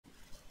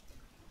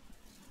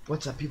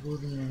What's up, people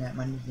of the internet?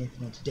 My name is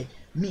Nathan, and today,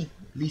 me,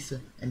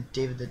 Lisa, and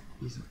David, that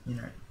is in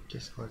our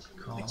Discord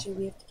call. Actually,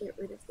 we have to get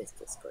rid of this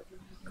Discord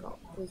call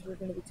because we're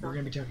going to be talking. We're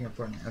gonna be talking about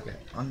Fortnite. Okay,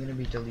 I'm gonna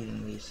be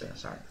deleting Lisa.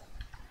 Sorry,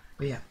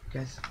 but yeah,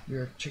 guys,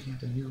 we're checking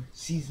out the new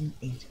Season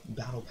 8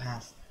 Battle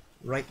Pass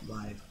right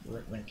live.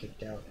 Right when it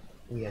kicked out,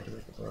 we had to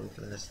wake up early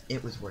for this.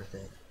 It was worth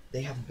it.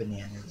 They have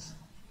bananas.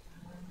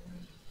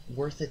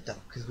 Worth it though,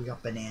 because we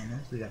got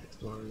bananas. We got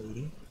Explorer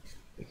Lady.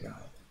 We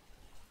got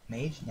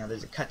Mage. Now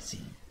there's a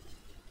cutscene.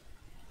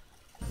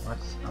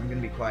 I'm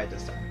gonna be quiet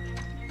this time.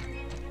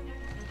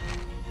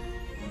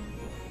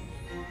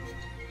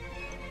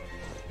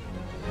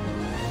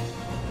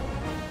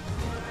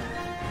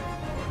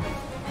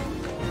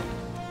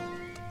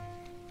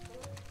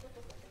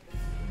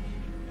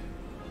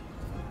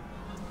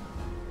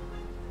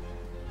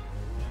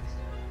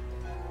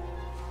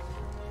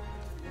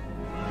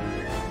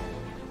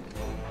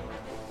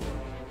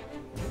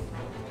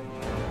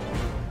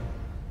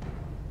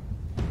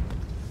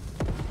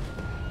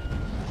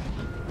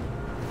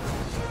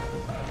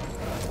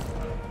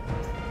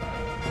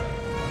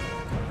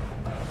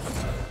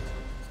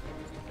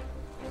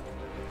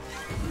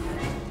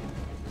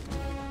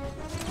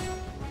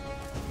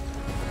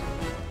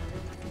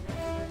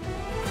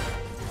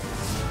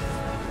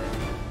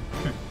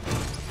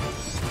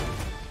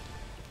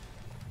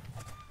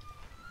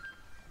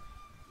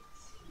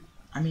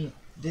 I mean,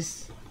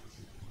 this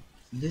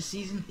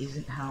season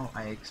isn't how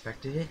I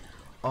expected it.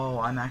 Oh,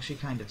 I'm actually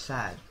kind of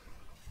sad.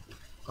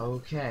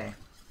 Okay,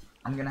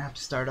 I'm gonna have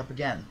to start up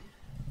again.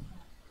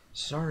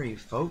 Sorry,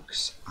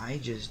 folks, I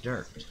just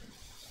derped.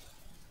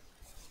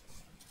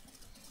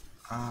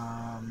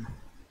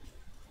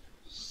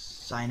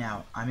 Sign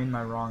out. I'm in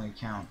my wrong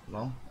account.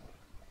 Well,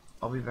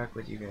 I'll be back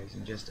with you guys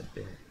in just a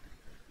bit.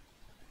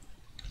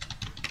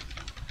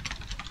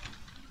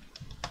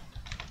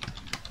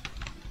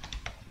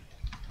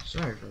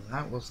 Sorry for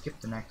that. We'll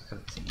skip the next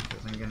cutscene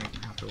because I'm gonna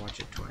have to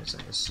watch it twice,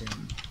 I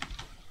assume.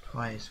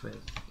 Twice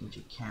with each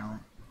account.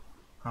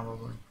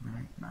 Probably.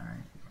 Right?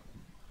 Alright.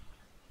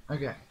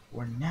 Okay,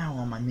 we're now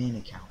on my main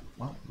account.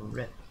 Well,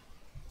 RIP.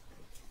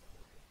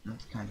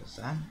 That's kind of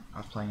sad. I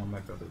was playing on my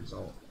brother's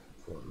alt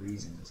for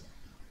reasons.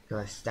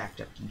 Because I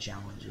stacked up some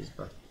challenges,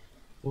 but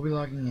we'll be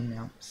logging in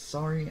now.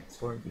 Sorry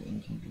for the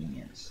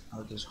inconvenience. I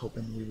was just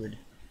hoping we would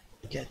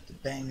get the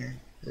banger.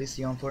 At least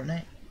you on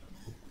Fortnite?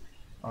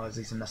 Oh, is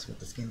Lisa messing with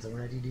the skins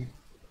already, dude?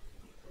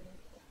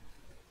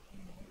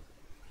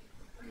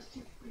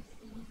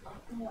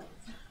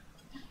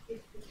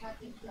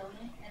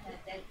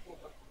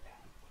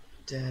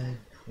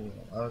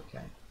 Deadpool,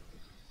 okay.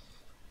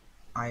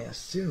 I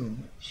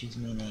assume she's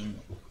meaning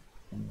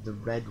the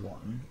red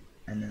one,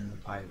 and then the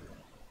pirate,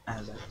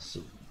 as I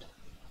assumed.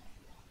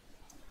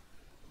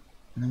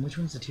 And then which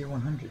one's the tier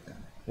 100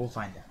 then? We'll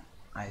find out.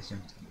 I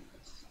assume it's gonna be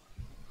this.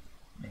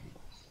 Maybe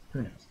this.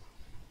 Who knows?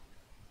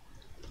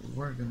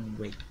 We're gonna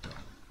wait though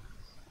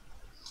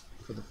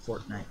for the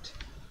Fortnite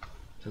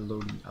to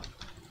load up.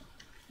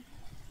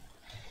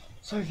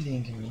 Sorry for the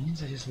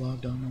inconvenience, I just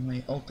logged on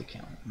my alt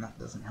account, and that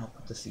doesn't help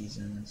with the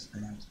season's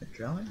announcement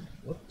trailer.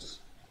 Whoops.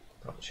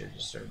 Probably should have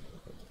just started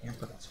with yeah,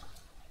 but that's fine.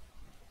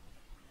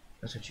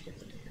 That's what you get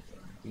to do here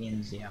for. The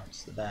ins, the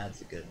outs, the bads,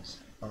 the goods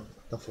of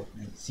the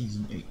Fortnite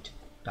Season 8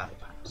 Battle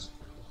Pass.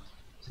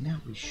 So now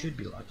we should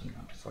be logging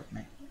on to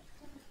Fortnite.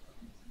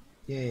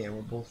 Yeah,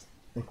 we're both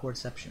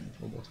recordception.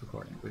 We're both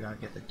recording. We gotta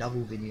get the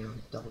double video,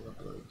 double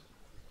upload.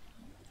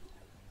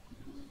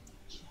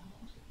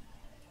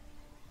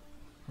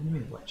 What do you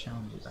mean, what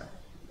challenges are?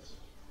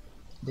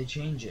 They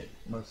change it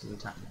most of the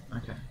time.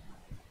 Okay.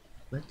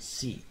 Let's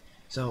see.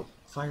 So,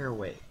 fire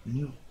away.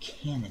 New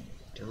cannon.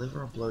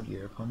 Deliver a blow to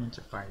your opponents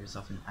or fire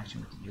yourself in action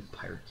with the new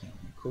pirate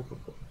cannon. Cool, cool,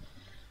 cool.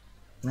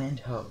 Land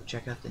ho.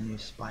 Check out the new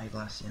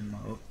spyglass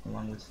emote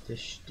along with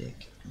fish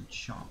stick and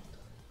chomp.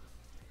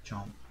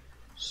 Chomp,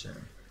 sir.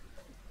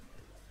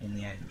 In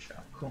the item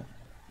shop. Cool.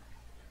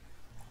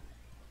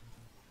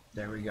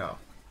 There we go.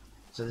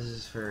 So this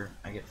is for,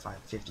 I get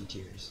 550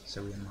 tiers,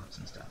 so we unlock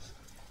some stuff.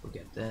 We'll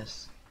get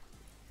this,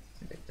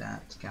 we get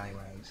that,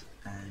 scallywags,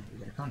 and we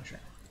get a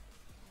contract.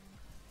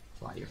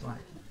 Fly your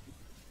flag.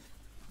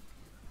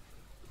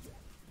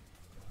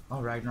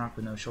 Oh, Ragnarok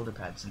with no shoulder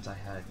pads since I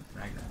had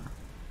Ragnarok.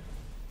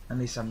 At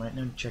least I'm right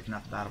now checking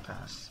out the battle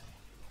pass.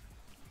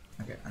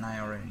 Okay, and I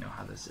already know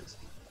how this is.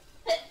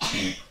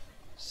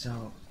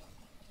 So,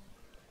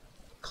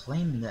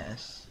 claim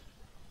this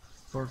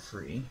for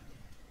free.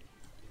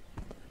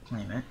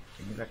 Claim it,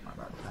 give me back my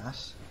battle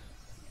pass.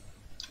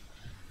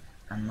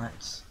 And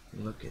let's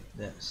look at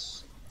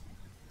this.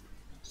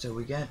 So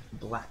we get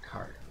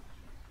Blackheart.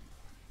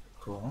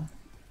 Cool.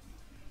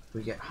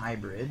 We get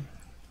Hybrid.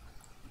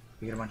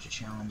 We get a bunch of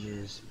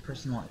challenges.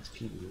 Personal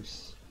XP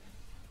boost.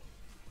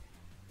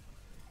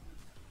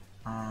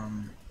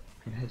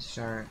 Good head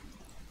start.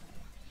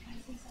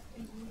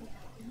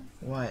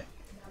 What?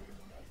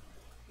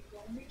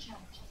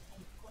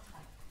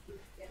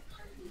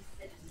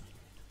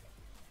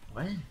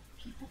 What?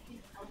 People can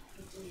help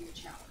you do your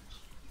challenge.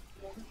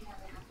 You only have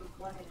to happen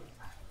one at a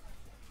time.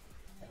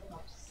 I don't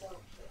know, so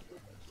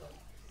with the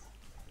choice.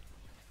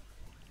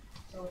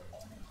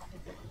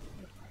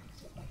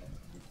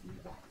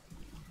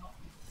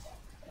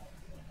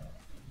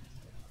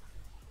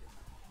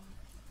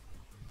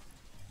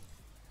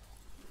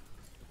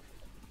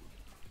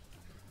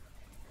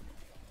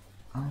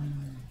 Okay,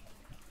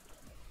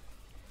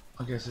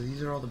 so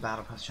these are all the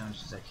Battle Pass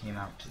challenges that came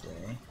out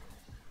today.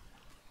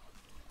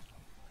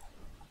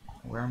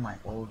 Where are my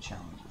old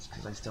challenges?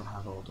 Because I still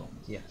have old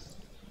ones. Yes.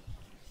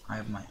 I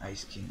have my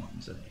Ice King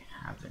ones that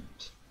I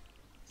haven't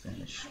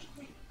finished.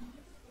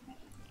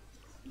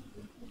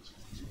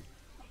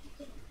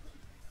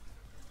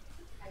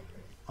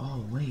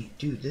 Oh, wait,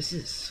 dude, this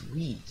is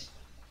sweet.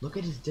 Look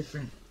at his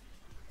different...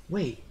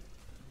 Wait.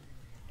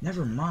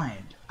 Never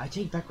mind. I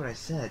take back what I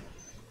said.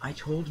 I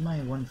told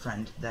my one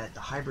friend that the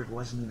hybrid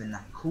wasn't even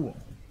that cool.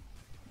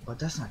 But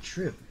that's not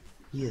true.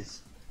 He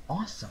is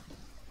awesome.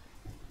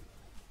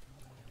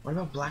 What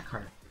about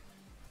Blackheart?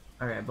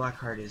 Alright,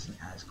 Blackheart isn't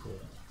as cool.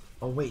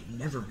 Oh wait,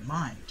 never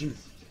mind, dude.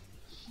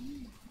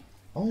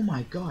 Oh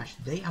my gosh,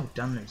 they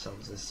outdone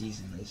themselves this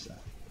season, Lisa.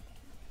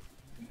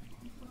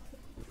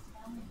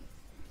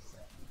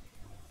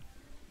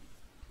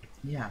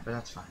 Yeah, but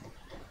that's fine.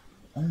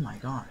 Oh my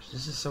gosh,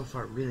 this is so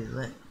far really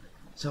lit.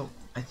 So,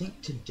 I think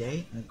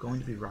today I'm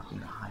going to be rocking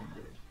the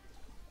hybrid.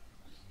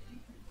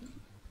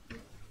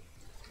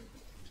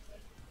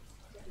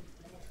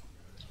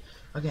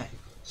 Okay,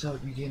 so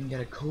you can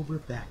get a Cobra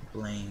back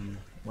bling.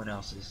 What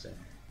else is there?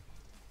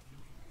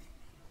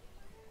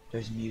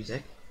 There's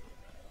music.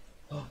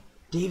 Oh,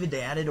 David,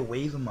 they added a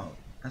wave emote.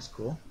 That's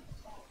cool.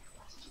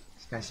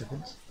 Sky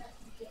Serpents.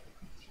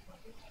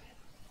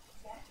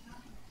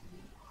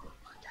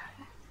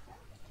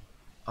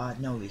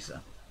 No,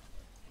 Lisa.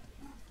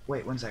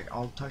 Wait, one sec.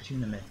 I'll talk to you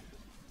in a minute.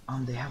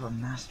 They have a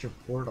master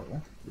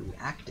portal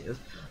reactive.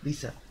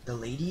 Lisa, the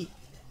lady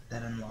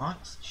that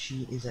unlocks,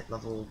 she is at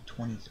level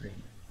 23.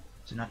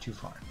 So not too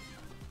far.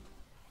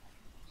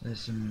 There's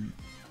some...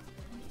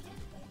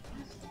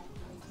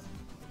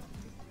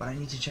 But I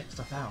need to check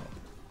stuff out.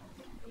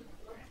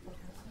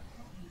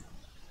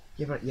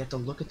 Yeah, but you have to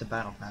look at the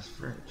battle pass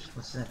first.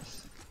 What's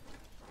this?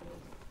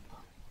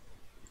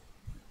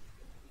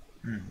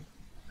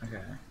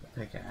 Okay.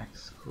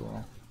 Pickaxe.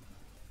 Cool.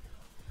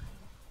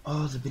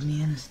 Oh, the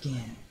banana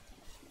skin.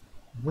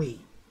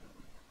 Wait.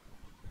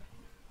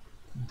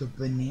 The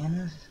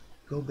bananas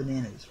go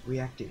bananas.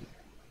 Reactive.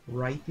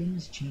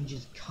 Ripens,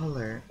 changes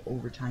color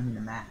over time in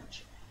a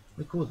match.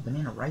 Look cool, the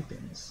banana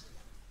ripens.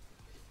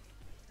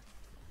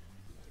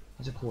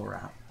 That's a cool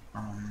wrap.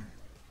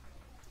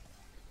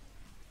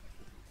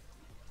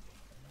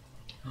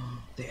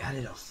 They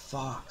added a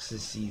fox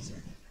this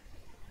season.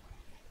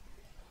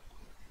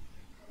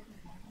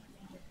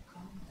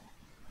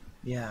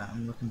 Yeah,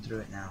 I'm looking through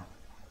it now.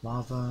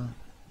 Lava,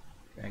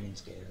 dragon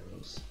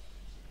scales.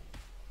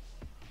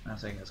 I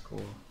think that's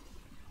cool.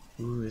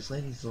 Ooh, this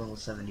lady's level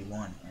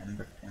 71.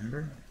 Ember?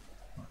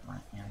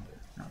 Not Amber.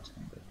 No, it's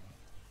Ember.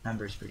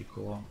 Ember's pretty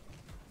cool.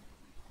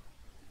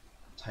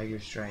 Tiger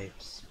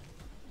stripes.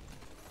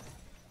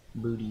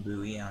 Booty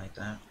booey, I like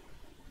that.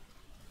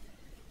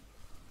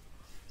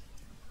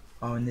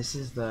 Oh, and this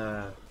is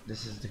the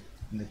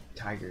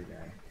tiger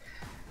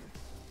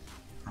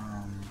guy.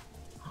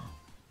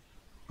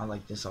 I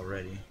like this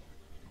already.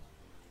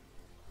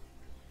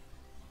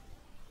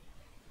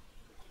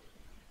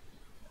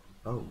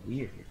 Oh,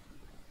 weird.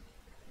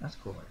 That's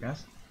cool, I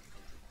guess.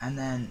 And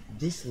then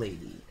this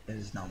lady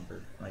is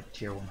numbered, like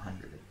tier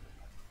 100.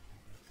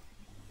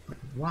 But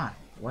why?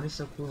 What is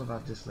so cool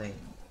about this lady?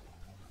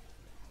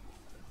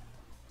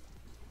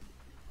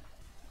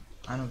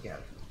 I don't get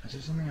it. Is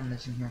there something I'm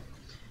missing here?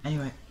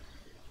 Anyway,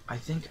 I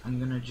think I'm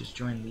gonna just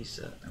join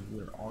Lisa and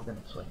we're all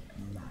gonna play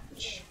a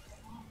match.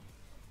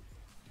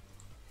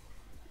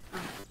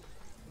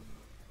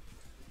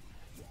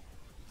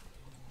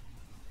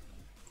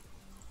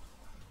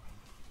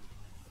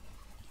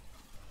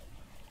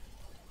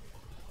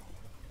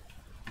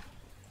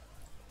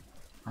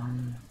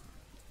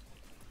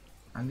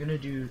 I'm gonna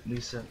do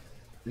Lisa.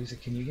 Lisa,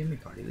 can you give me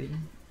party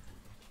leading?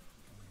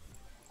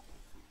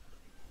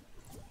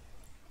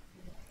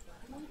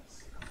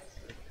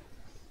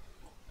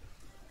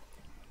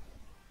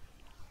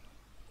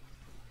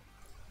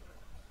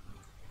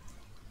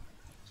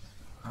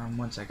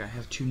 One sec, I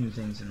have 2 new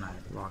things in my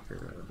locker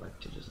that I would like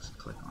to just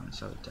click on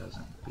so it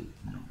doesn't be,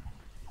 you know.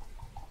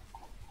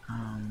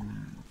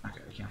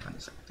 Okay, I can't find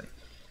the second thing.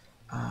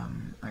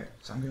 Okay,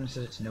 so I'm gonna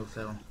set it to no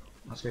fill.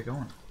 Let's get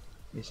going.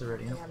 Lisa,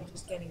 ready up? Yeah, I'm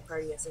just getting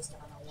party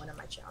assistant on one of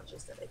my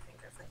challenges that I think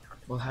I find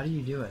hard. Well, how do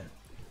you do it?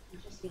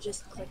 You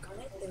just click on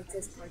it, then it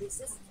says party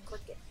assist,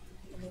 click it,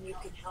 and then you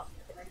can help,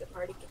 the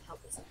party can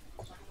help us.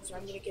 So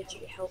I'm gonna get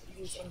you to help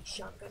use any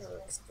shotgun or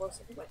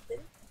explosive weapon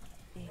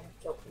and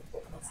kill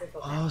people.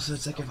 Oh, so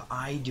it's like if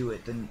I do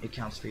it, then it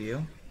counts for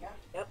you?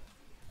 Yep.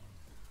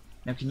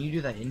 Now, can you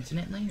do that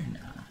infinitely or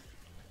not?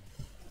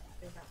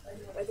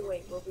 By the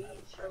way, are we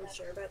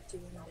sure about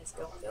doing this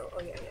go fill?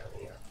 Oh yeah,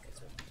 we are.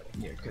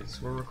 Yeah, because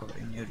we're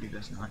recording. It would be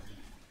best not.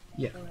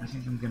 Yeah, I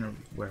think I'm gonna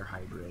wear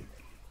hybrid.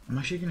 I'm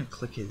actually gonna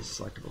click his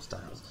selectable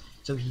styles.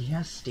 So he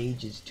has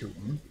stages to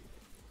him.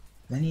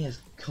 Then he has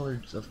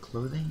colors of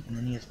clothing, and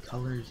then he has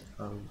colors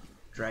of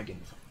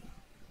dragon.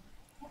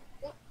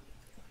 Yep.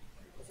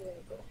 That's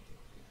really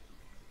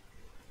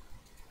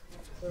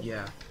cool.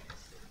 Yeah,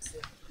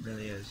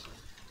 really is.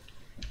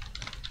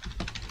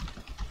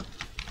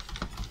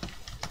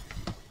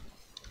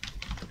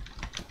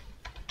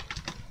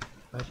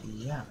 But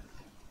yeah.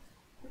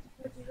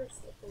 Have you heard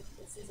that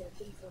this is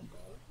open for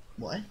May?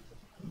 What?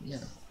 Yeah.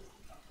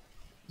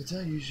 It's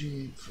out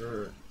usually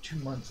for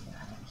 2.5 months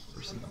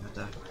or something like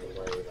that. I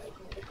worry like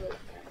when I go back,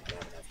 I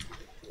have enough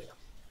to do.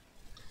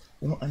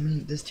 Well, I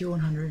mean, this tier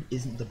 100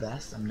 isn't the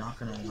best, I'm not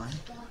gonna lie.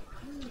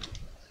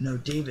 No,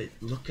 David,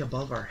 look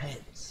above our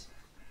heads.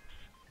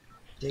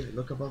 David,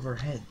 look above our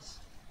heads.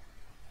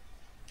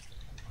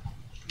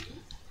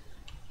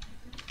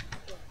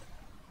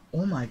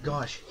 Oh my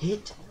gosh,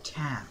 hit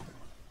tab.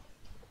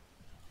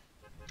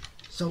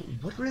 So,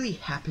 what really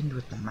happened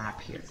with the map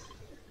here?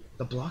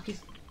 The block is...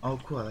 Oh,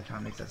 cool, I like how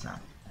it makes that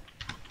sound.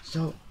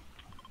 So,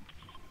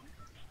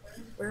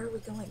 Where are we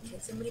going?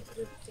 Can somebody put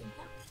a thing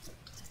down?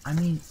 I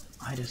mean,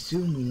 I'd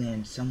assume we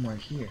land somewhere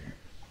here.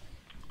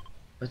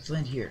 Let's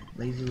land here.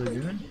 Lazy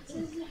Lagoon? It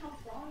says how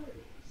far it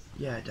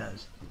is. Yeah, it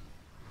does.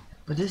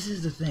 But this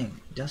is the thing.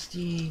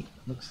 Dusty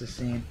looks the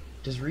same.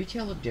 Does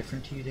retail look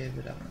different to you,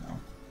 David? I don't know.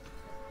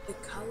 The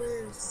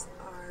colors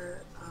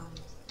are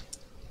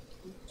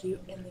cute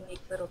and they make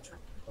little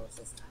triangles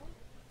this time.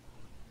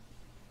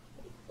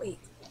 Wait,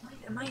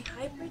 am I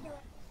hybrid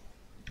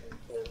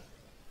or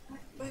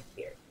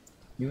Blackbeard?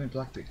 You went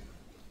Blackbeard.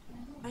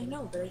 I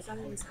know, but I thought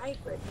it was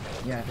hybrid.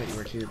 Yeah, I thought you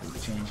were too, but you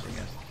changed, I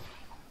guess.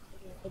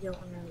 I don't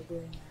remember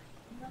doing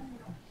that.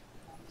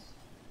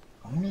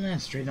 I want to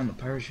land straight on the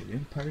pirate ship,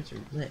 dude. Pirates are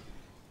lit.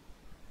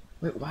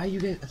 Wait, why are you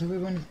guys... I thought we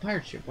were going to the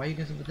pirate ship. Why are you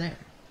guys over there?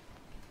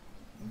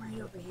 I'm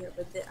right over here,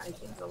 but I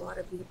think a lot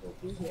of people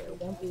will be here.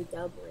 It won't be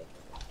double.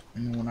 I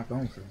mean, we're not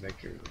going for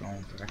victory. We're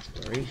going for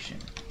exploration.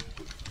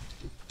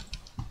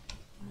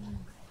 Oh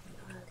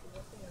my god,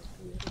 look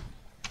at beautiful.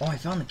 Oh, I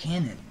found the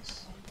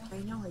cannons. I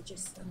know,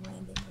 I'm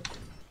landing over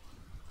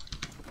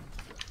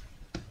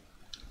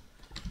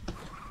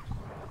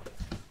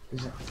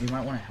here. You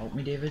might want to help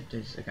me, David.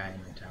 There's a guy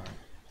in the tower.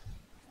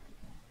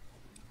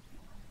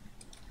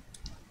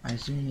 I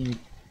assume you...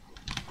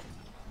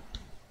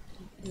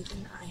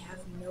 Even I have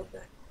no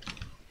gun.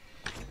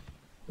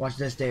 Watch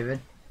this, David.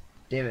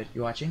 David,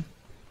 you watching?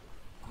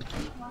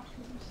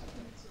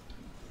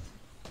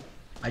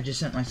 I just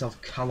sent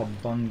myself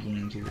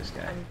calabunging to this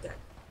guy. I'm dead.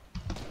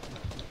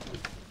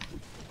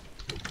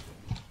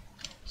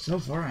 So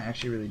far, I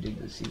actually really dig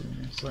this season.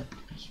 It's lit.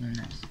 It's really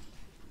nice.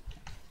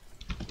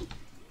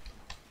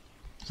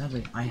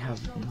 Sadly, I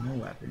have no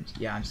weapons.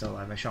 Yeah, I'm still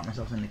alive. I shot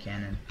myself in the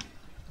cannon.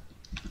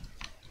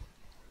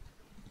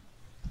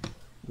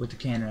 With the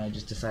cannon, I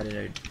just decided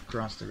I'd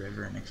cross the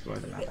river and explore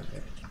the map a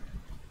bit.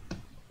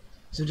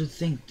 So to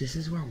think, this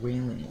is where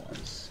Wailing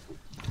was.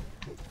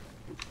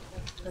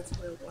 That's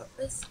where what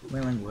was?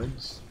 Wailing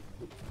Woods.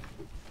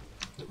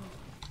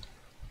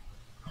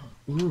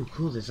 Ooh,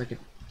 cool. There's like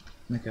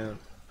a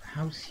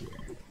house here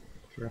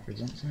to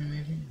represent something,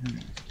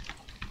 maybe.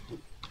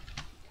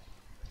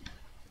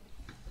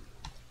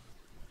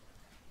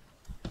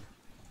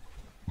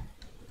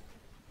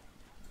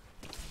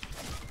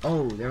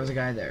 Oh, there was a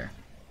guy there.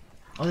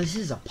 Oh, this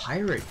is a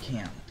pirate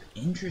camp.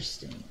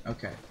 Interesting.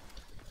 Okay.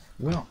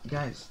 Well,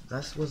 guys,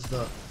 this was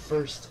the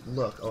first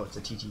look. Oh, it's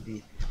a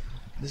TTV.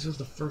 This was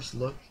the first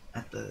look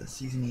at the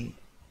Season 8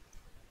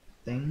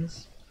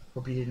 things.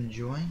 Hope you did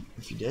enjoy.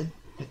 If you did,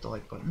 hit the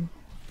like button.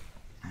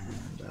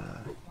 And,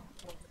 Don't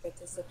forget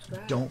to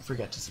subscribe. don't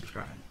forget to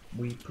subscribe.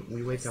 We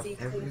wake up See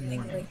every cool things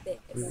morning. like this.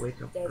 We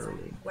wake up There's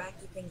early.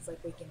 wacky things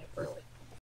like waking up early.